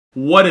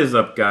What is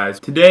up,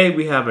 guys? Today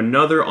we have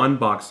another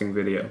unboxing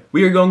video.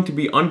 We are going to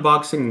be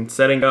unboxing and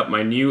setting up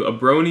my new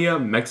Abronia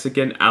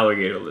Mexican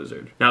alligator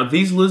lizard. Now,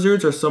 these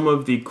lizards are some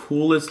of the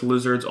coolest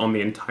lizards on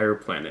the entire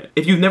planet.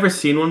 If you've never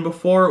seen one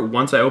before,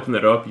 once I open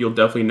it up, you'll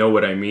definitely know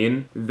what I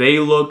mean. They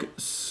look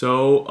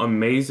so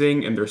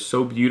amazing and they're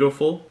so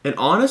beautiful. And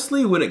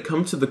honestly, when it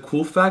comes to the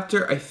cool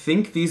factor, I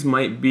think these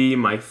might be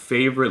my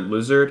favorite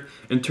lizard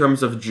in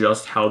terms of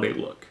just how they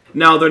look.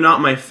 Now, they're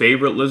not my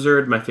favorite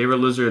lizard. My favorite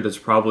lizard is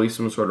probably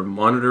some sort of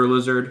monitor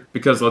lizard,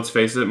 because let's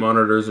face it,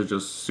 monitors are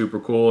just super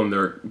cool and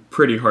they're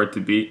pretty hard to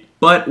beat.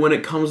 But when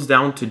it comes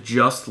down to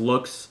just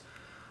looks,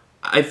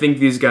 I think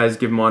these guys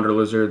give monitor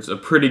lizards a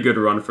pretty good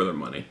run for their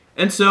money.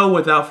 And so,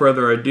 without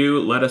further ado,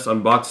 let us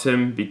unbox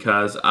him,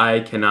 because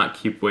I cannot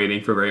keep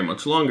waiting for very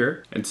much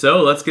longer. And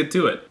so, let's get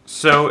to it.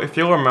 So, if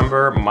you'll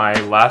remember, my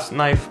last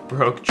knife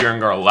broke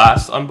during our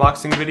last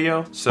unboxing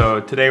video.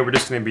 So today we're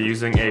just going to be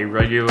using a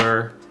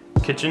regular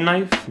kitchen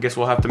knife. I guess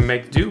we'll have to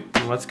make do.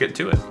 Let's get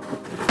to it.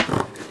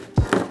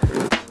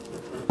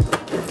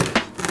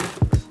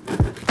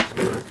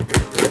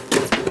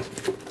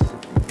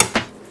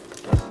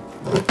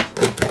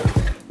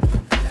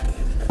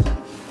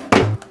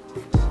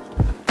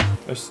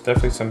 There's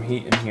definitely some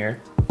heat in here.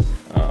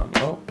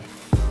 Oh,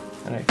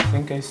 and I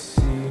think I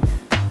see.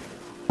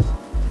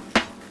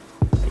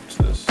 What's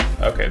this?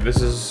 Okay,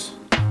 this is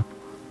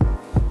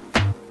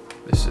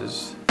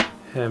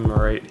him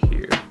right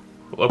here.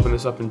 We'll open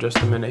this up in just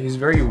a minute. He's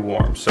very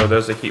warm, so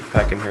there's a heat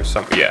pack in here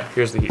somewhere. Yeah,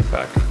 here's the heat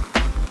pack.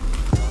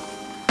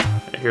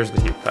 Here's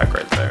the heat pack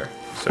right there.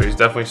 So he's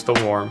definitely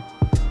still warm,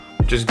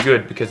 which is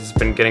good because it's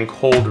been getting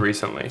cold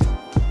recently.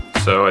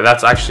 So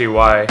that's actually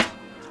why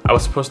I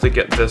was supposed to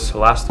get this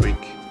last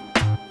week,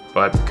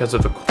 but because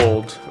of the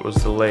cold, it was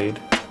delayed.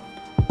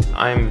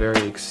 I am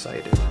very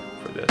excited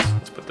for this.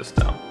 Let's put this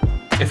down.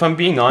 If I'm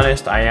being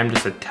honest, I am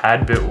just a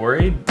tad bit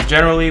worried.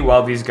 Generally,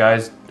 while these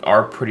guys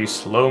are pretty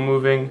slow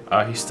moving,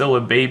 he's still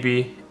a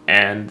baby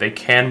and they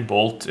can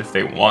bolt if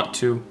they want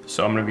to,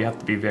 so I'm gonna have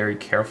to be very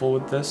careful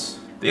with this.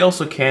 They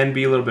also can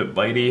be a little bit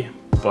bitey,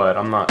 but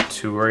I'm not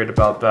too worried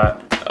about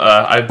that.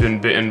 I've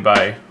been bitten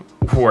by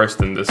worse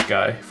than this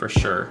guy for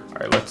sure. All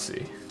right, let's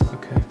see.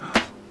 Okay,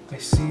 I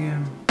see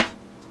him.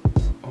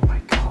 Oh my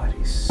god,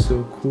 he's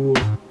so cool.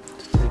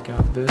 Let's take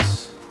out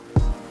this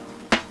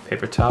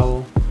paper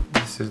towel.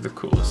 This is the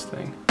coolest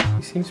thing.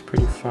 He seems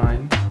pretty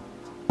fine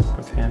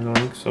with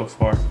handling so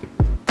far,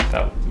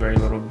 that very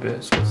little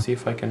bit. So let's see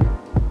if I can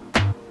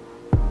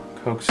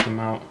coax him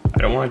out. I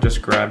don't want to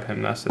just grab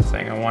him, that's the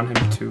thing. I want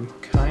him to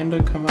kind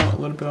of come out a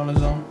little bit on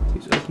his own.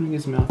 He's opening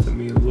his mouth at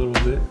me a little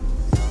bit,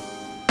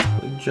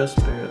 but just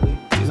barely.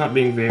 He's not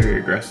being very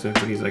aggressive,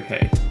 but he's like,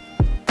 hey,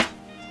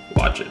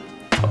 watch it.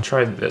 I'll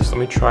try this. Let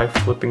me try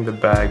flipping the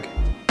bag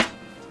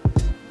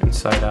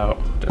inside out.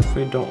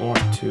 Definitely don't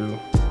want to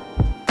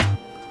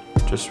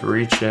just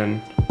reach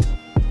in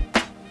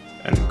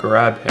and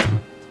grab him,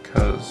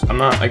 because I'm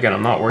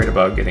not worried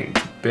about getting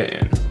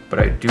bitten, but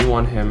I do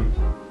want him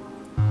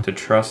to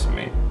trust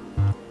me.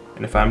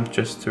 And if I'm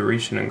just to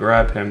reach in and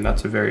grab him,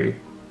 that's a very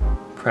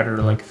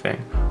predator-like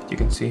thing. You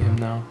can see him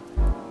now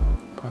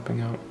popping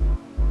out.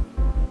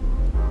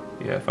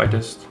 Yeah, if I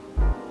just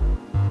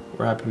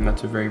grab him,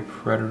 that's a very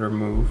predator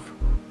move,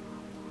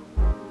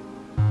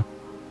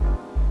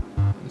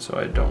 and so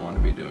I don't want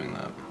to be doing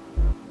that.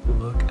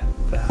 Look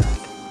at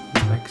that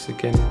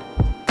Mexican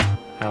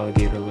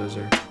alligator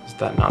lizard. Is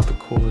that not the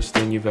coolest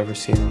thing you've ever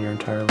seen in your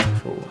entire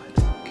life, or what?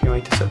 Can't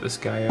wait to set this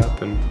guy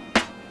up and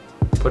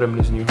put him in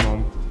his new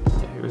home.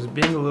 Yeah, he was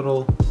being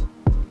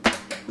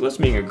he was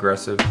being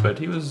aggressive, but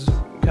he was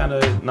kind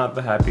of not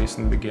the happiest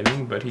in the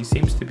beginning, but he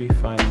seems to be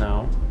fine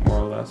now, more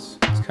or less.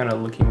 He's kind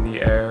of licking the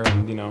air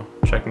and, you know,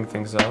 checking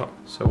things out.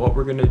 So what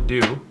we're gonna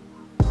do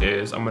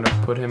is I'm gonna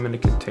put him in a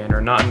container,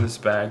 not in this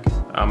bag.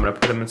 I'm gonna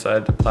put him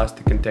inside the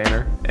plastic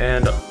container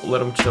and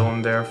let him chill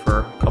in there for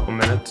a couple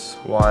minutes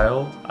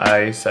while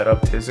I set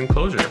up his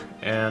enclosure.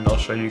 And I'll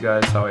show you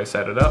guys how I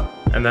set it up.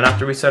 And then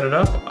after we set it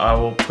up, I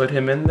will put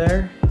him in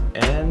there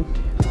and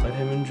let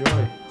him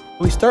enjoy.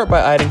 We start by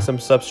adding some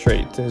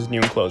substrate to his new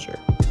enclosure.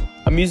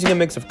 I'm using a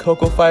mix of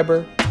cocoa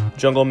fiber,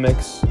 jungle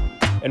mix,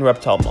 and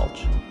reptile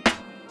mulch.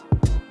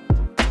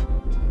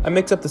 I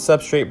mix up the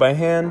substrate by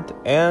hand,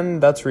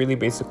 and that's really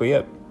basically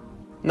it.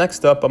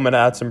 Next up, I'm going to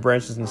add some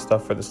branches and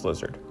stuff for this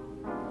lizard.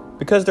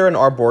 Because they're an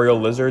arboreal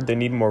lizard, they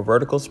need more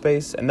vertical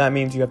space, and that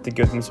means you have to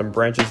give them some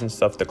branches and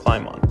stuff to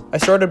climb on. I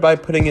started by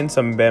putting in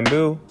some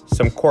bamboo,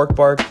 some cork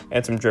bark,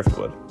 and some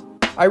driftwood.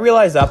 I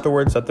realized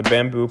afterwards that the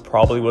bamboo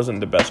probably wasn't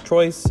the best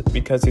choice,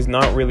 because he's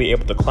not really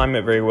able to climb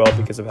it very well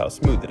because of how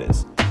smooth it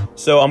is.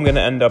 So I'm going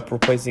to end up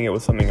replacing it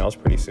with something else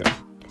pretty soon.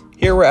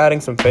 Here we're adding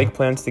some fake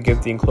plants to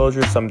give the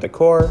enclosure some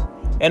decor,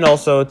 and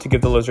also to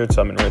give the lizard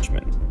some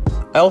enrichment.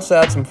 I also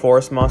add some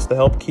forest moss to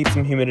help keep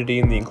some humidity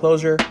in the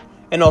enclosure,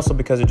 and also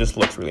because it just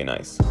looks really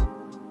nice.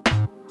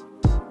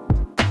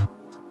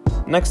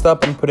 Next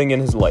up, I'm putting in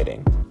his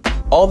lighting.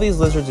 All these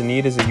lizards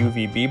need is a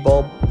UVB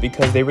bulb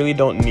because they really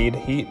don't need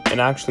heat,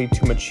 and actually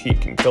too much heat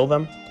can kill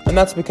them. And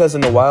that's because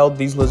in the wild,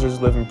 these lizards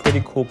live in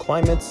pretty cool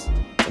climates,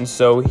 and and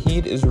so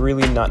heat is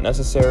really not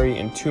necessary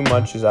and too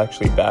much is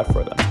actually bad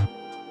for them.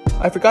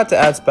 I forgot to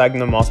add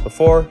sphagnum moss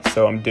before,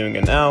 so I'm doing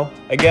it now.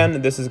 Again,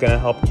 this is going to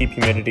help keep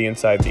humidity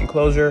inside the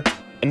enclosure,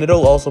 and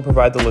it'll also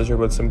provide the lizard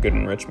with some good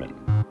enrichment.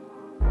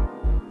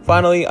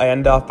 Finally, I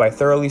end off by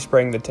thoroughly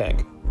spraying the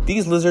tank.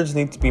 These lizards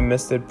need to be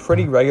misted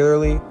pretty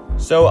regularly,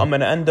 so I'm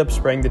going to end up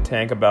spraying the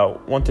tank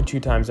about 1 to 2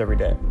 times every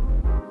day.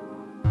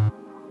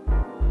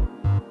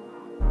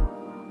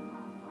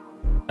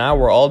 Now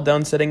we're all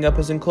done setting up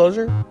his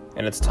enclosure,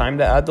 and it's time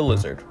to add the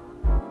lizard.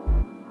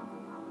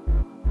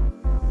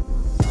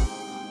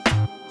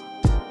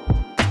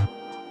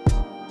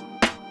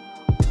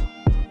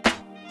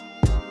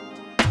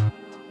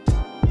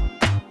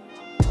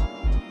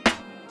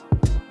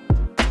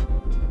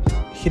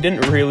 He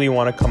didn't really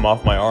want to come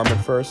off my arm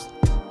at first.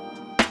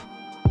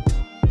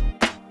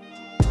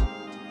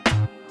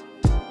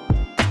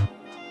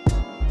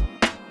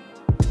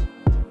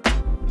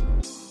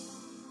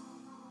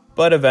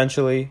 But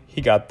eventually, he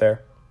got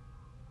there.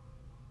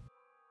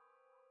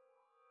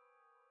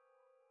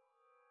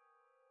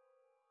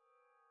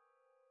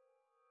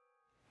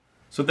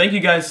 So thank you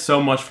guys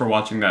so much for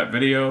watching that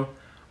video.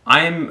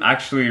 I am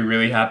actually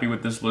really happy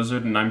with this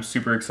lizard and I'm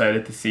super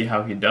excited to see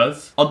how he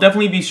does. I'll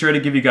definitely be sure to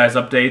give you guys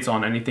updates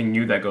on anything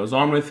new that goes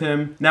on with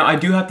him. Now I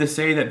do have to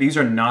say that these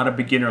are not a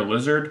beginner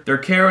lizard. Their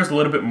care is a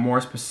little bit more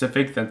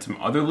specific than some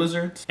other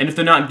lizards. And if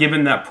they're not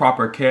given that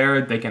proper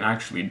care, they can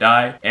actually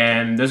die.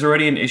 And there's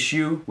already an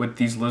issue with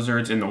these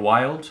lizards in the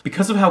wild.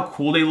 Because of how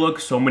cool they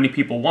look, so many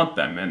people want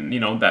them and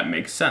that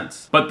makes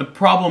sense. But the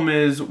problem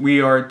is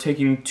we are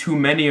taking too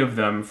many of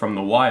them from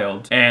the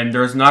wild and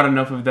there's not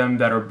enough of them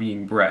that are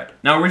being bred.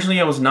 Now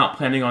originally I was not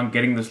planning on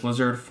getting this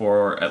lizard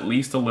for at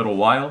least a little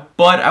while,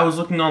 but I was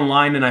looking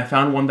online and I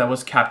found one that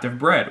was captive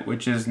bred,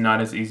 which is not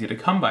as easy to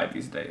come by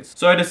these days.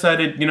 So I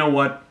decided, you know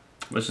what?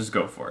 Let's just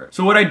go for it.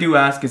 So what I do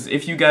ask is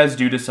if you guys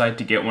do decide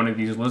to get one of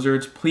these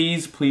lizards,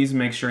 please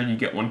make sure you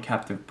get one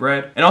captive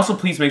bred. And also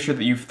please make sure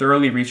that you've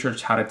thoroughly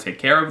researched how to take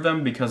care of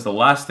them because the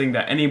last thing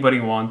that anybody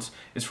wants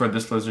is for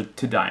this lizard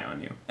to die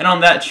on you. And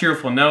on that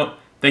cheerful note,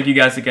 thank you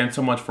guys again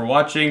so much for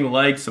watching.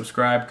 Like,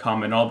 subscribe,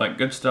 comment, all that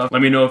good stuff.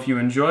 Let me know if you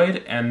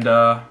enjoyed, and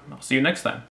I'll see you next time.